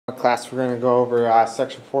class, we're going to go over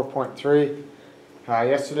section 4.3.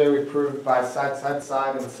 Yesterday we proved by side, side,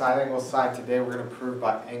 side, and side, angle, side. Today we're going to prove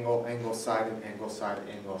by angle, angle, side, and angle, side,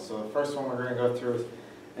 angle. So the first one we're going to go through is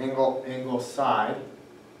angle, angle, side,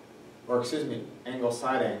 or excuse me, angle,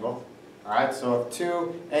 side, angle. Alright, so if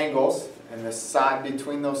two angles and the side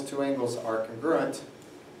between those two angles are congruent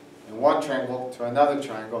in one triangle to another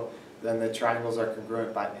triangle, then the triangles are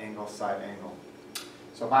congruent by angle, side, angle.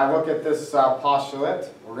 So if I look at this postulate,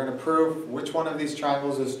 we're going to prove which one of these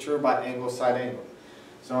triangles is true by angle, side, angle.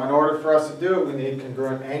 So in order for us to do it, we need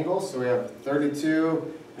congruent angles. So we have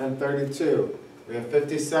 32 and 32. We have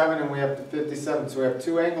 57 and we have 57. So we have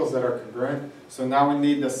two angles that are congruent. So now we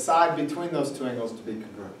need the side between those two angles to be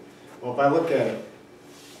congruent. Well, if I look at it,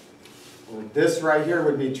 this right here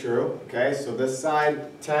would be true. Okay, so this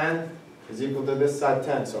side 10 is equal to this side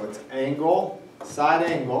 10. So it's angle, side,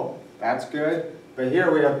 angle. That's good. But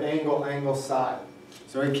here we have angle, angle, side.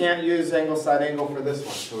 So we can't use angle, side, angle for this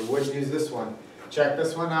one. So we wouldn't use this one. Check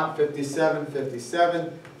this one out. 57,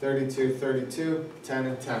 57, 32, 32, 10,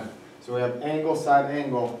 and 10. So we have angle, side,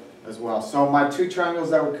 angle as well. So my two triangles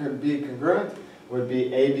that would be congruent would be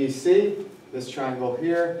ABC, this triangle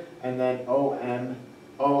here, and then OMN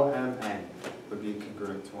would be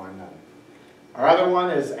congruent to one another. Our other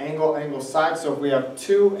one is angle, angle, side. So if we have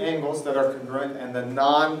two angles that are congruent and the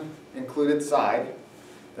non-included side,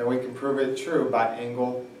 then we can prove it true by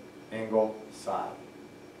angle, angle, side.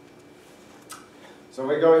 So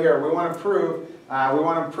we go here. We want to prove.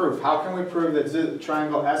 How can we prove that the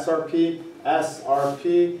triangle SRP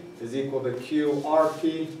is equal to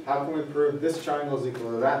QRP? How can we prove this triangle is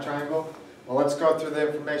equal to that triangle? Well, let's go through the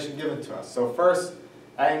information given to us. So first,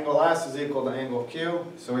 angle S is equal to angle Q.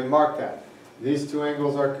 So we mark that. These two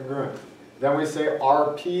angles are congruent. Then we say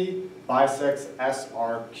RP bisects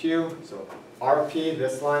SRQ. So RP,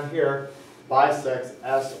 this line here, bisects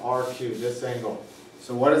SRQ, this angle.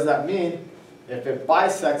 So what does that mean? If it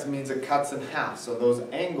bisects, it means it cuts in half. So those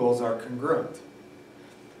angles are congruent.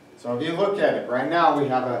 So if you look at it, right now we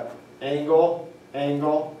have an angle,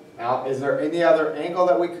 angle. Now, is there any other angle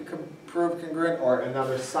that we could prove congruent or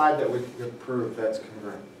another side that we could prove that's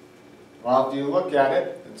congruent? Well, if you look at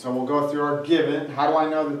it, and so we'll go through our given. How do I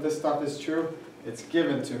know that this stuff is true? It's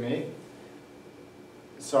given to me.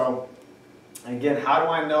 So, again, how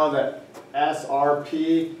do I know that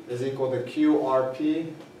SRP is equal to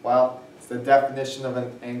QRP? Well, it's the definition of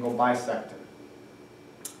an angle bisector.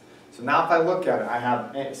 So now if I look at it, I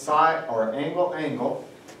have side or angle, angle.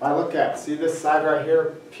 If I look at, see this side right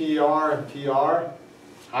here, PR and PR?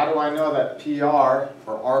 How do I know that PR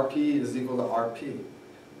or RP is equal to RP?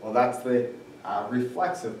 Well, that's the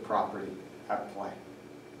reflexive property at play.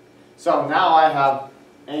 So now I have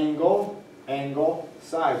angle, angle,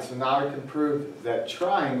 side. So now I can prove that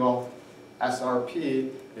triangle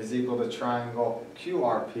SRP is equal to triangle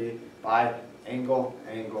QRP by angle,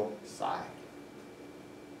 angle, side.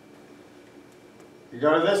 You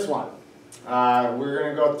go to this one. We're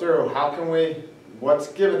going to go through what's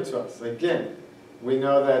given to us. Again, we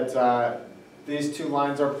know that these two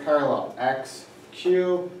lines are parallel.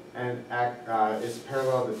 XQ and is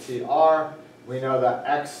parallel to TR. We know that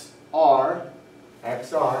XR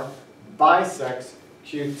bisects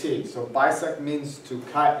QT. So bisect means to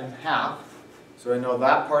cut in half. So we know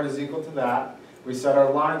that part is equal to that. We said our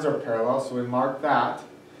lines are parallel, so we mark that.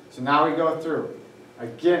 So now we go through.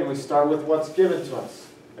 Again, we start with what's given to us.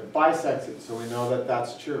 It bisects it, so we know that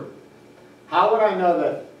that's true. How would I know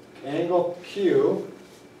that angle Q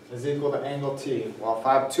is equal to angle T? Well, if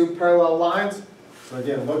I have two parallel lines, so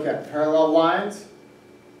again, look at parallel lines.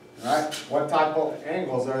 Right? What type of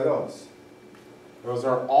angles are those? Those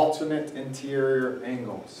are alternate interior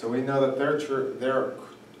angles. So we know that they're true.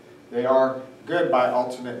 They are good by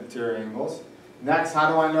alternate interior angles. Next, how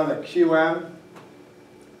do I know that QM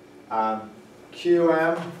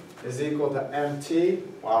is equal to MT?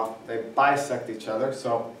 Well, they bisect each other,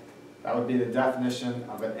 so that would be the definition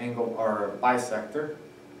of an angle or a bisector.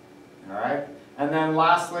 All right? And then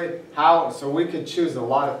lastly, so we could choose a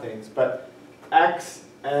lot of things, but X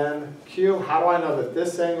and Q, how do I know that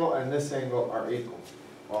this angle and this angle are equal?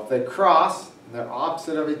 Well, if they cross and they're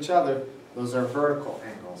opposite of each other, those are vertical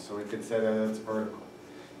angles, so we could say that it's vertical.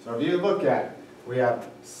 So if you look at it, we have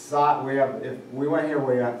if we went here,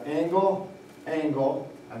 we have angle, angle,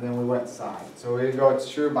 and then we went side. So we go, it's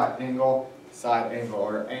true by angle, side, angle,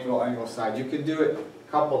 or angle, angle, side. You could do it a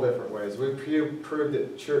couple different ways. We proved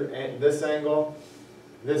it true, this angle,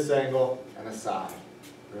 and a side.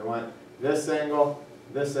 We went this angle,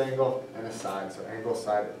 and a side. So angle,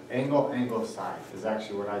 side, angle, angle, side is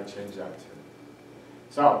actually what I changed that to.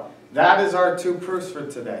 So that is our two proofs for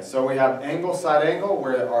today. So we have angle, side, angle,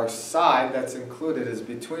 where our side that's included is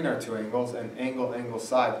between our two angles, and angle, angle,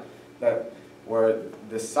 side, where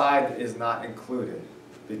the side is not included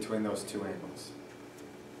between those two angles.